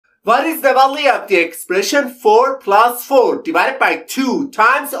What is the value of the expression 4 plus 4 divided by 2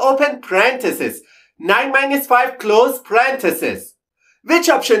 times open parenthesis 9 minus 5 close parenthesis? Which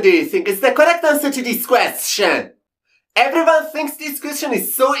option do you think is the correct answer to this question? Everyone thinks this question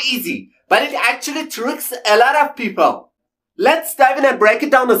is so easy, but it actually tricks a lot of people. Let's dive in and break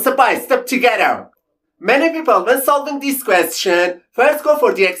it down step by step together. Many people, when solving this question, first go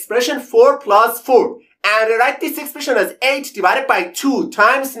for the expression 4 plus 4 and write this expression as 8 divided by 2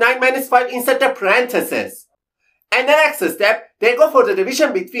 times 9 minus 5 inside the parentheses. And the next step, they go for the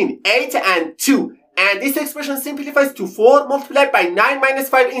division between 8 and 2, and this expression simplifies to 4 multiplied by 9 minus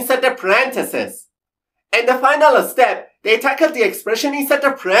 5 inside the parentheses. And the final step, they tackle the expression inside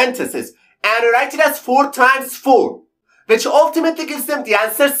the parentheses and write it as 4 times 4, which ultimately gives them the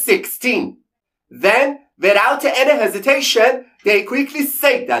answer 16. Then, without any hesitation, they quickly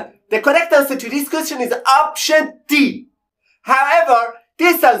say that the correct answer to this question is option D. However,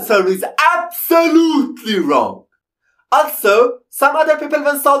 this answer is absolutely wrong. Also, some other people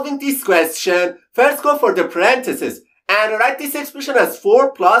when solving this question, first go for the parentheses and write this expression as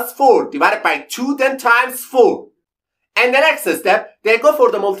 4 plus 4 divided by 2 then times 4. And the next step, they go for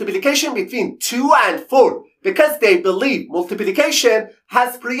the multiplication between 2 and 4 because they believe multiplication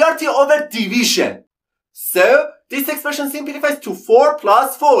has priority over division. So, this expression simplifies to 4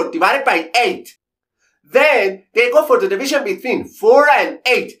 plus 4 divided by 8. Then, they go for the division between 4 and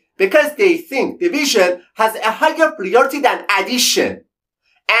 8 because they think division has a higher priority than addition.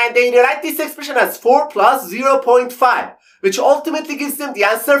 And they write this expression as 4 plus 0.5, which ultimately gives them the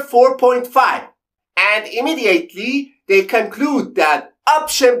answer 4.5. And immediately, they conclude that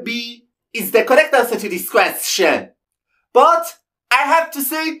option B is the correct answer to this question. But, I have to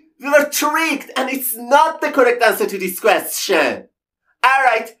say, we were tricked and it's not the correct answer to this question.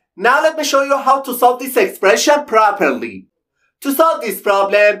 Alright, now let me show you how to solve this expression properly. To solve this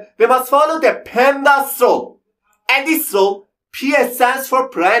problem, we must follow the PEMDAS rule. And this rule, P stands for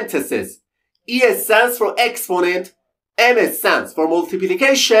parentheses, E stands for exponent, M stands for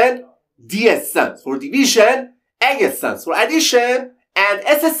multiplication, D stands for division, A stands for addition, and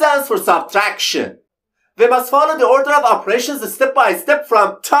S stands for subtraction. We must follow the order of operations step by step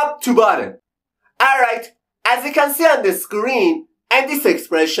from top to bottom. Alright, as you can see on the screen, in this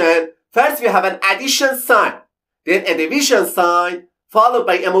expression, first we have an addition sign, then a division sign, followed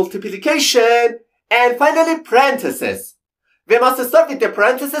by a multiplication, and finally parentheses. We must start with the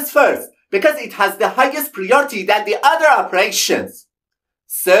parentheses first, because it has the highest priority than the other operations.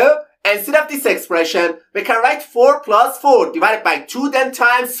 So, instead of this expression, we can write 4 plus 4 divided by 2 then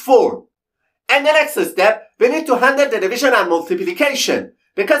times 4. And the next step, we need to handle the division and multiplication,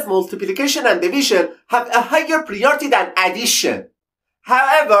 because multiplication and division have a higher priority than addition.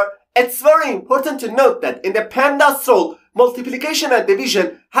 However, it's very important to note that in the PEMDAS rule, multiplication and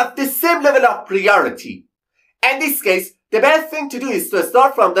division have the same level of priority. In this case, the best thing to do is to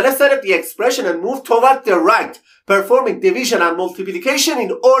start from the left side of the expression and move toward the right, performing division and multiplication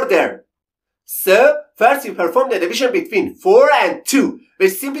in order. So, first we perform the division between 4 and 2,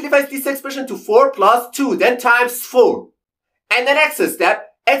 which simplifies this expression to 4 plus 2, then times 4. And the next step,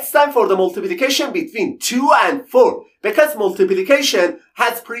 it's time for the multiplication between 2 and 4, because multiplication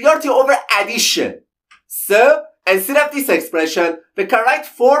has priority over addition. So, instead of this expression, we can write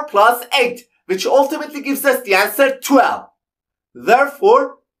 4 plus 8, which ultimately gives us the answer 12.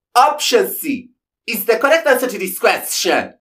 Therefore, option C is the correct answer to this question.